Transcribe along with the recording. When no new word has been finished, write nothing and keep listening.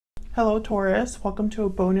Hello Taurus, welcome to a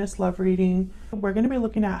bonus love reading. We're going to be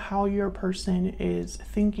looking at how your person is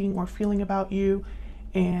thinking or feeling about you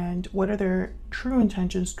and what are their true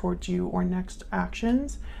intentions towards you or next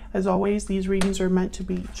actions. As always, these readings are meant to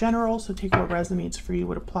be general, so take what resonates for you,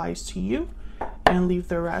 what applies to you, and leave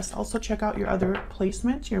the rest. Also check out your other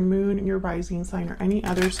placements, your moon, your rising sign, or any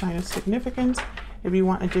other sign of significance if you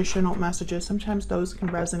want additional messages. Sometimes those can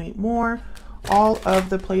resonate more. All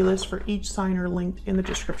of the playlists for each sign are linked in the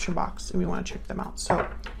description box if you want to check them out. So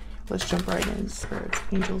let's jump right in. Spirits,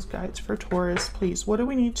 angels, guides for Taurus, please. What do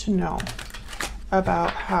we need to know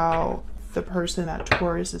about how the person that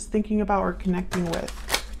Taurus is thinking about or connecting with?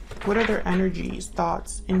 What are their energies,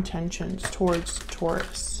 thoughts, intentions towards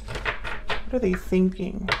Taurus? What are they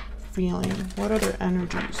thinking, feeling? What are their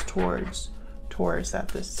energies towards Taurus at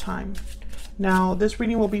this time? Now, this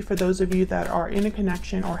reading will be for those of you that are in a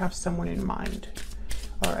connection or have someone in mind.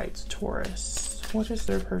 All right, Taurus. What is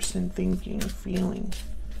their person thinking, feeling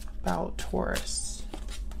about Taurus?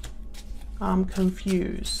 I'm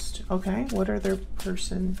confused. Okay, what are their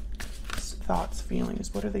person's thoughts,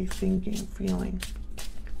 feelings? What are they thinking, feeling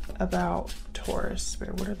about Taurus?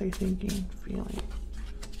 Spirit, what are they thinking, feeling?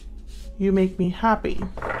 You make me happy.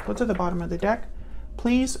 What's at the bottom of the deck?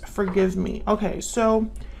 Please forgive me. Okay,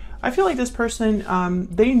 so I feel like this person,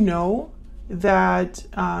 they know that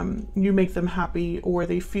you make them happy, or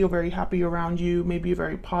they feel very happy around you, maybe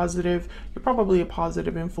very positive. You're probably a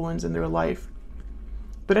positive influence in their life.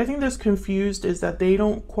 But I think this confused is that they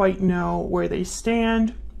don't quite know where they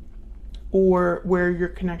stand or where your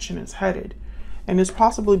connection is headed. And it's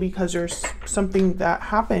possibly because there's something that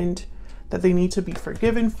happened that they need to be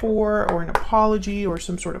forgiven for, or an apology or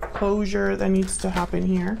some sort of closure that needs to happen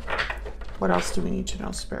here. What else do we need to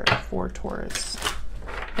know, Spirit, for Taurus?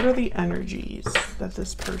 What are the energies that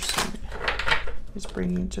this person is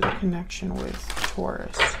bringing to the connection with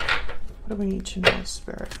Taurus? What do we need to know,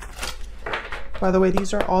 Spirit? By the way,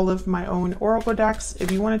 these are all of my own oracle decks. If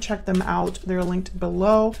you want to check them out, they're linked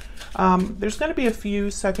below. There's going to be a few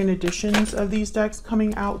second editions of these decks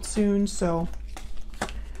coming out soon, so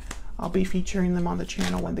I'll be featuring them on the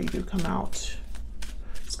channel when they do come out.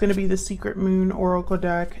 It's going to be the Secret Moon Oracle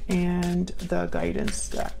deck and the Guidance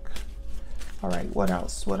deck. All right, what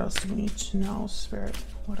else? What else do we need to know, Spirit?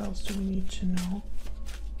 What else do we need to know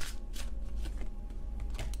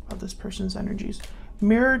about this person's energies?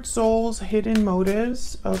 Mirrored souls, hidden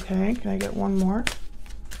motives. Okay, can I get one more?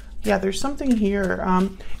 Yeah, there's something here.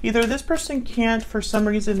 Either this person can't, for some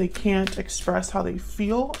reason, they can't express how they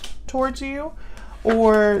feel towards you,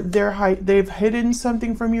 or they've hidden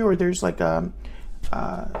something from you, or there's like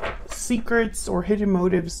secrets or hidden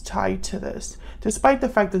motives tied to this, despite the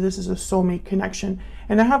fact that this is a soulmate connection.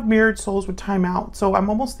 And I have mirrored souls with time out, so I'm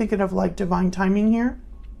almost thinking of like divine timing here.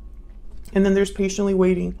 And then there's patiently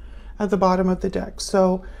waiting at the bottom of the deck.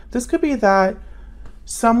 So this could be that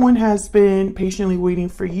someone has been patiently waiting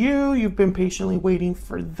for you, you've been patiently waiting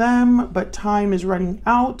for them, but time is running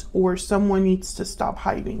out, or someone needs to stop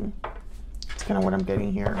hiding. That's kind of what I'm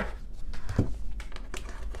getting here.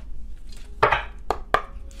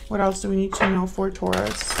 What else do we need to know for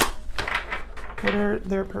Taurus? What are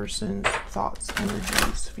their person's thoughts,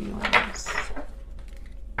 energies, feelings,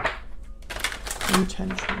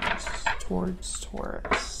 intentions towards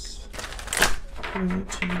Taurus? What do we need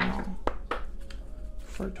to know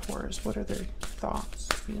for Taurus? What are their thoughts,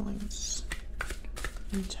 feelings,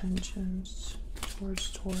 intentions towards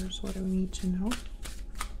Taurus? What do we need to know?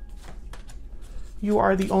 You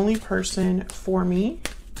are the only person for me.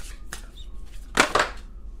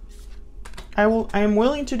 I am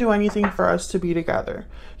willing to do anything for us to be together.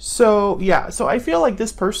 So yeah, so I feel like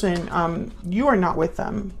this person, you are not with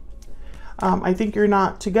them. I think you're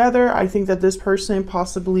not together. I think that this person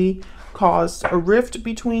possibly caused a rift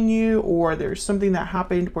between you, or there's something that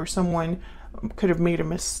happened where someone could have made a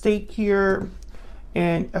mistake here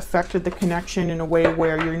and affected the connection in a way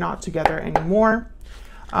where you're not together anymore.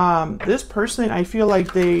 This person, I feel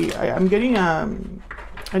like I'm getting an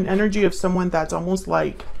energy of someone that's almost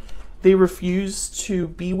like they refuse to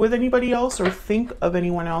be with anybody else or think of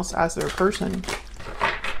anyone else as their person.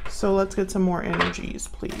 So let's get some more energies,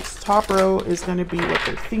 please. Top row is going to be what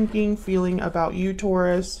they're thinking, feeling about you,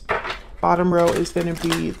 Taurus. Bottom row is going to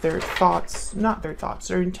be their thoughts, not their thoughts,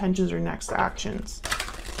 their intentions or next actions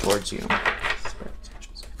towards you.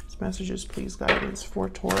 Messages, please, guidance for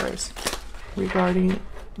Taurus regarding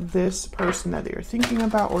this person that they are thinking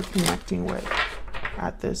about or connecting with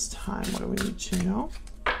at this time. What do we need to know?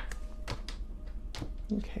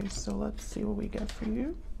 Okay, so let's see what we get for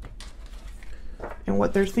you. And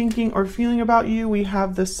what they're thinking or feeling about you, we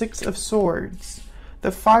have the Six of Swords,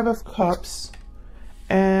 the Five of Cups,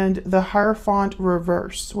 and the Hierophant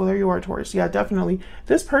reverse. Well, there you are, Taurus. Yeah, definitely.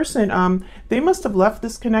 This person, they must have left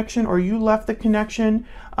this connection, or you left the connection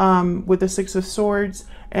with the Six of Swords,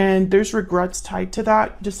 and there's regrets tied to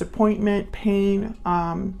that, disappointment, pain,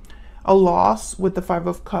 a loss with the Five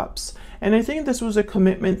of Cups. And I think this was a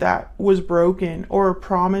commitment that was broken, or a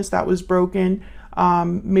promise that was broken.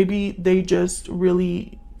 Maybe they just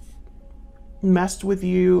really messed with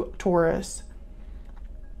you, Taurus.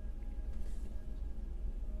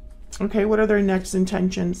 Okay, what are their next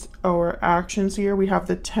intentions or actions here? We have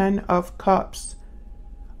the Ten of Cups.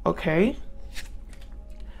 Okay.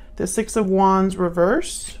 The Six of Wands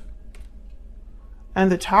reverse.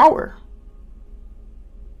 And the Tower.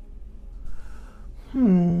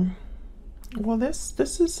 Well, this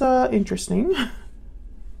is interesting.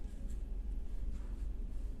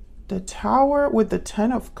 The Tower with the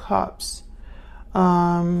Ten of Cups.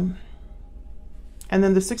 And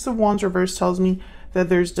then the Six of Wands reverse tells me that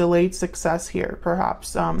there's delayed success here,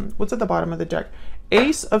 perhaps. What's at the bottom of the deck?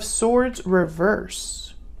 Ace of Swords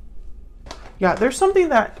reverse. Yeah, there's something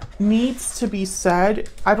that needs to be said.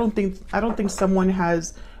 I don't think someone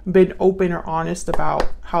has been open or honest about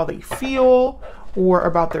how they feel or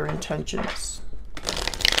about their intentions.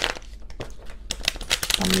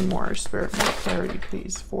 Tell me more, Spirit, more clarity,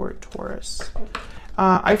 please, for Taurus.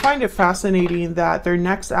 I find it fascinating that their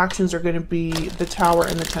next actions are going to be the Tower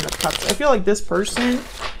and the Ten of Cups. I feel like this person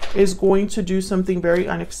is going to do something very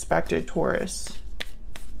unexpected, Taurus.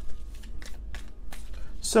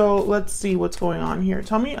 So let's see what's going on here.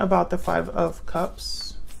 Tell me about the Five of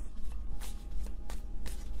Cups.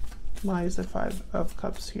 Why is the Five of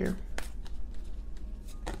Cups here?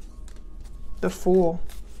 The Fool.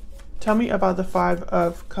 Tell me about the Five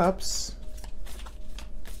of Cups.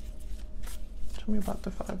 Tell me about the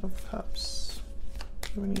Five of Cups.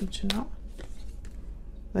 What do we need to know?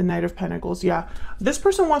 The Knight of Pentacles. Yeah, this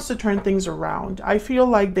person wants to turn things around. I feel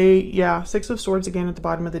like they, yeah, Six of Swords again at the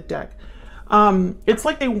bottom of the deck. It's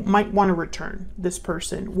like they might want to return, this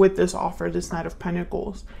person, with this offer, this Knight of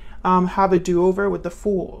Pentacles. Have a do-over with the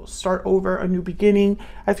Fool. Start over, a new beginning.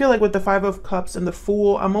 I feel like with the Five of Cups and the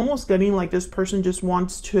Fool, I'm almost getting like this person just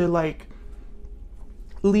wants to like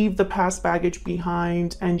leave the past baggage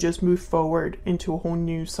behind and just move forward into a whole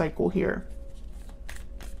new cycle here.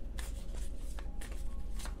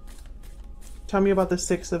 Tell me about the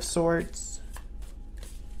Six of Swords.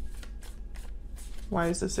 Why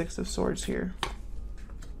is the Six of Swords here?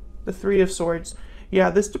 The Three of Swords.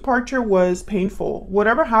 Yeah, this departure was painful.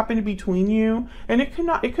 Whatever happened between you, and it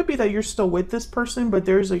could be that you're still with this person, but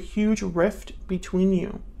there's a huge rift between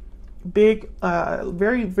you. Big,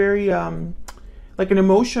 very, very, like an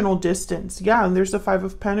emotional distance. Yeah, and there's the Five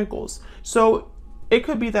of Pentacles. So it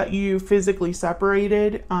could be that you physically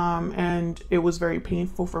separated and it was very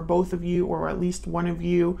painful for both of you, or at least one of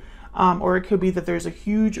you. Or it could be that there's a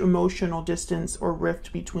huge emotional distance or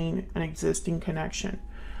rift between an existing connection.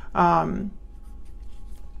 Tell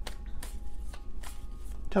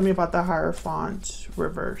me about the Hierophant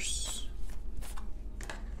reverse.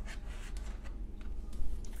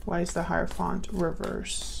 Why is the Hierophant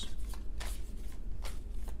reverse?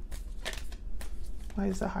 Why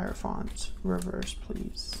is the Hierophant reverse,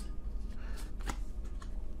 please?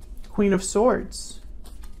 Queen of Swords.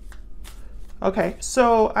 Okay,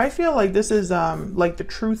 so I feel like this is like the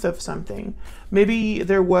truth of something. Maybe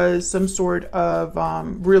there was some sort of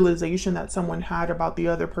realization that someone had about the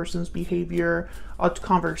other person's behavior, a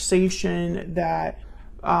conversation that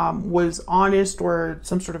was honest, or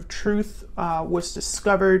some sort of truth was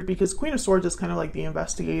discovered, because Queen of Swords is kind of like the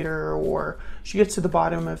investigator, or she gets to the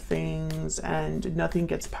bottom of things and nothing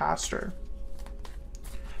gets past her.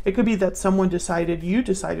 It could be that someone decided, you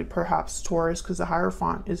decided perhaps, Taurus, because the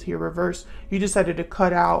Hierophant is here reversed, you decided to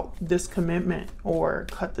cut out this commitment, or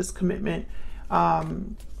cut this commitment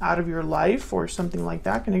out of your life, or something like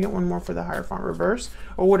that. Can I get one more for the Hierophant reverse?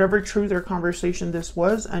 Or whatever truth or conversation this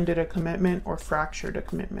was ended a commitment or fractured a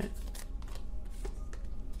commitment.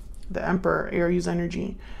 The Emperor, Aries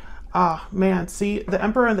energy. Ah, man, see, the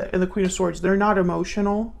Emperor and the Queen of Swords, they're not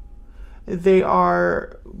emotional. They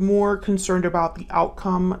are more concerned about the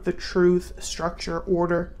outcome, the truth, structure,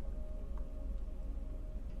 order.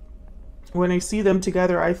 When I see them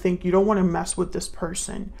together, I think you don't want to mess with this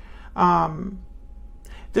person.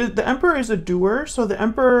 The Emperor is a doer, so the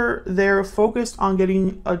Emperor, they're focused on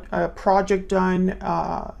getting a project done,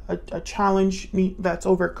 a challenge that's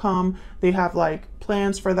overcome. They have like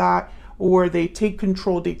plans for that, or they take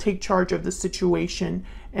control, they take charge of the situation.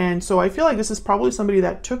 And so I feel like this is probably somebody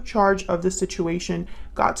that took charge of the situation,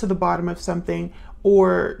 got to the bottom of something,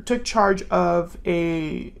 or took charge of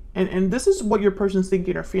a And this is what your person's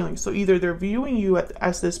thinking or feeling. So either they're viewing you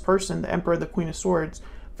as this person, the Emperor, the Queen of Swords.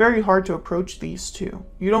 Very hard to approach these two.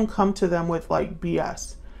 You don't come to them with like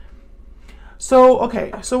BS. So,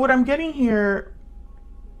 okay. So what I'm getting here,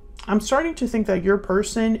 I'm starting to think that your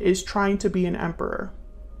person is trying to be an emperor.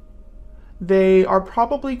 They are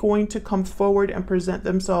probably going to come forward and present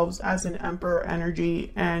themselves as an emperor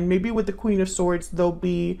energy. And maybe with the Queen of Swords, they'll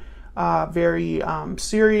be very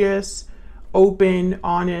serious, open,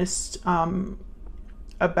 honest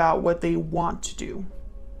about what they want to do.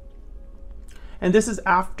 And this is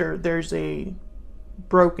after there's a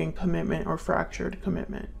broken commitment or fractured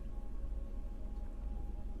commitment.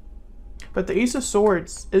 But the Ace of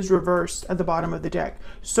Swords is reversed at the bottom of the deck.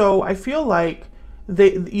 So I feel like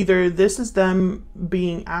either this is them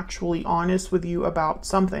being actually honest with you about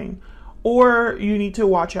something, or you need to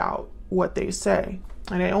watch out what they say.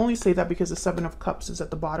 And I only say that because the Seven of Cups is at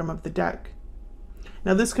the bottom of the deck.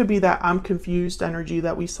 Now this could be that I'm confused energy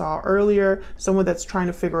that we saw earlier, someone that's trying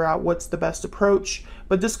to figure out what's the best approach.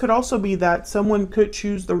 But this could also be that someone could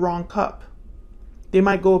choose the wrong cup. They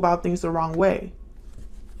might go about things the wrong way.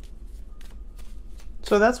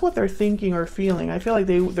 So that's what they're thinking or feeling. I feel like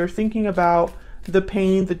they're thinking about the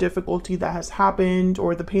pain, the difficulty that has happened,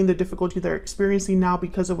 or the pain, the difficulty they're experiencing now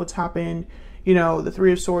because of what's happened. You know, the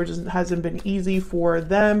Three of Swords hasn't been easy for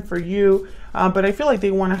them, for you, but I feel like they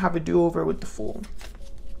want to have a do-over with the Fool.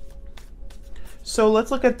 So let's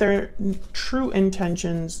look at their true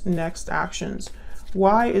intentions, next actions.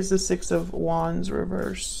 Why is the Six of Wands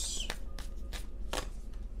reverse?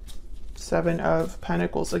 Seven of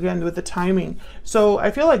Pentacles, again with the timing. So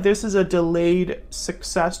I feel like this is a delayed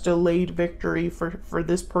success, delayed victory for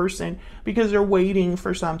this person, because they're waiting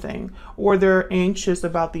for something or they're anxious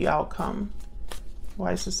about the outcome.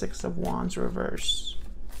 Why is the Six of Wands reverse?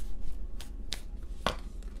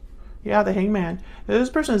 Yeah, the Hangman. This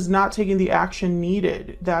person is not taking the action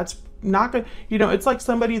needed. That's not good. You know, it's like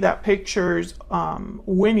somebody that pictures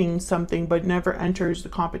winning something but never enters the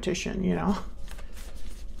competition, you know.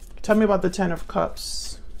 Tell me about the Ten of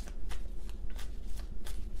Cups.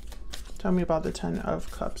 Tell me about the Ten of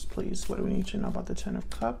Cups, please. What do we need to know about the Ten of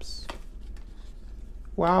Cups?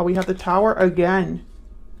 Wow, we have the Tower again.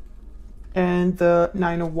 And the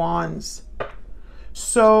Nine of Wands.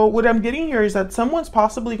 So what I'm getting here is that someone's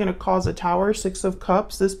possibly going to cause a tower. Six of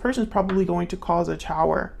Cups. This person's probably going to cause a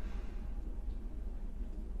tower.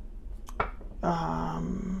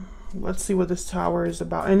 Let's see what this tower is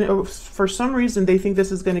about. And for some reason, they think this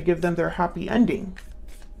is going to give them their happy ending.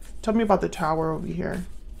 Tell me about the Tower over here.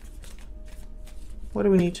 What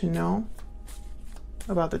do we need to know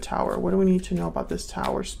about the Tower? What do we need to know about this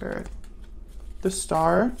Tower, Spirit? The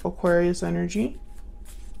Star, Aquarius energy.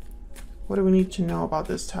 What do we need to know about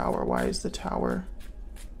this Tower? Why is the Tower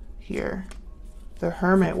here? The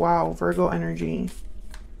Hermit, wow, Virgo energy.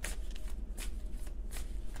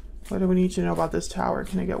 What do we need to know about this Tower?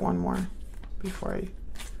 Can I get one more before I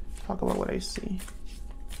talk about what I see?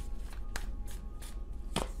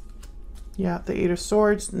 Yeah, the Eight of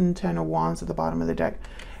Swords and Ten of Wands at the bottom of the deck.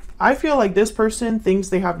 I feel like this person thinks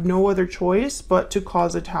they have no other choice but to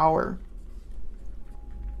cause a tower.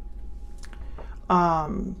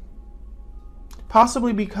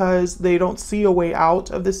 Possibly because they don't see a way out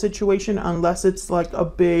of the situation unless it's like a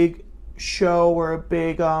big show or a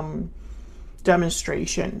big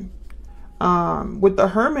demonstration. With the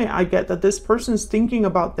Hermit, I get that this person's thinking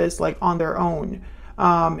about this like on their own.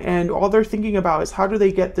 And all they're thinking about is how do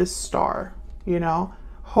they get this star, you know,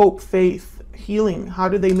 hope, faith, healing. How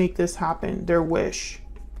do they make this happen? Their wish.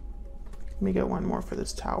 Let me get one more for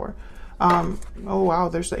this Tower. Oh, wow.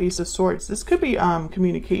 There's the Ace of Swords. This could be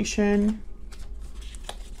communication.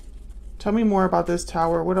 Tell me more about this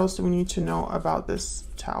Tower. What else do we need to know about this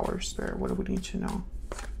Tower, Spirit? What do we need to know?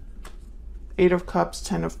 Eight of Cups,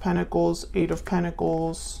 Ten of Pentacles, Eight of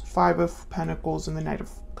Pentacles, Five of Pentacles, and the Knight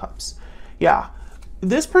of Cups. Yeah.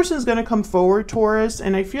 This person is going to come forward, Taurus,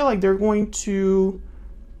 and I feel like they're going to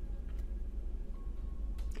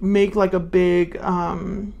make like a big,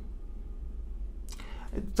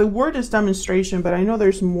 the word is demonstration, but I know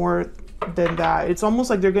there's more than that. It's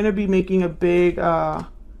almost like they're going to be making a big,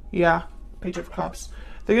 yeah, Page of Cups.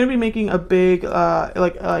 They're going to be making a big,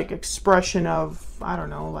 like expression of, I don't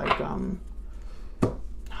know, like,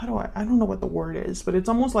 I don't know what the word is, but it's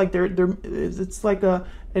almost like it's like an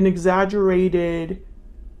exaggerated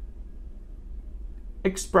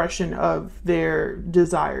expression of their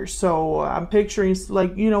desires. So I'm picturing,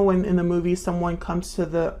 like, you know, when in the movie someone comes to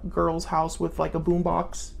the girl's house with like a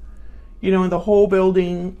boombox, you know, and the whole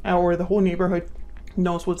building or the whole neighborhood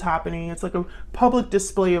knows what's happening. It's like a public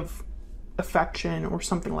display of affection or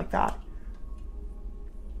something like that.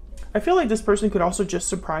 I feel like this person could also just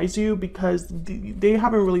surprise you because they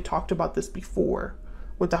haven't really talked about this before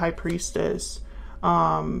with the High Priestess.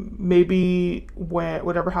 Maybe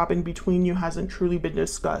whatever happened between you hasn't truly been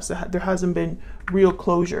discussed. There hasn't been real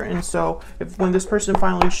closure. And so when this person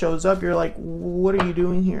finally shows up, you're like, what are you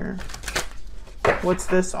doing here? What's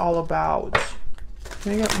this all about?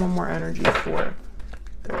 Can I get one more energy for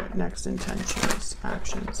their next intentions,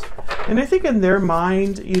 actions? And I think in their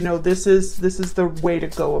mind, you know, this is the way to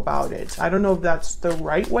go about it. I don't know if that's the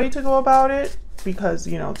right way to go about it, because,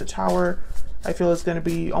 you know, the Tower, I feel, is going to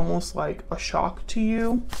be almost like a shock to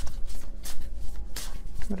you.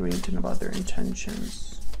 What do we need to know about their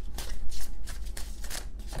intentions?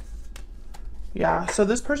 Yeah, so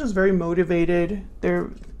this person is very motivated.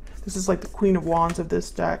 This is like the Queen of Wands of this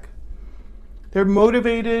deck. They're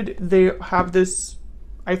motivated. They have this,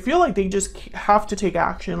 I feel like they just have to take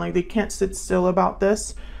action. Like they can't sit still about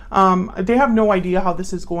this. They have no idea how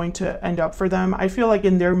this is going to end up for them. I feel like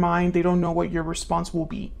in their mind, they don't know what your response will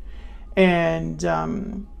be. And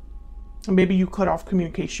maybe you cut off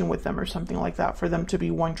communication with them or something like that for them to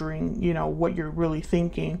be wondering, you know, what you're really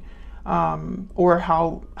thinking, or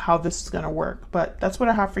how this is going to work. But that's what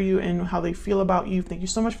I have for you and how they feel about you. Thank you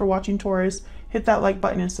so much for watching, Taurus. Hit that like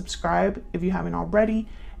button and subscribe if you haven't already.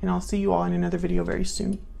 And I'll see you all in another video very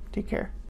soon. Take care.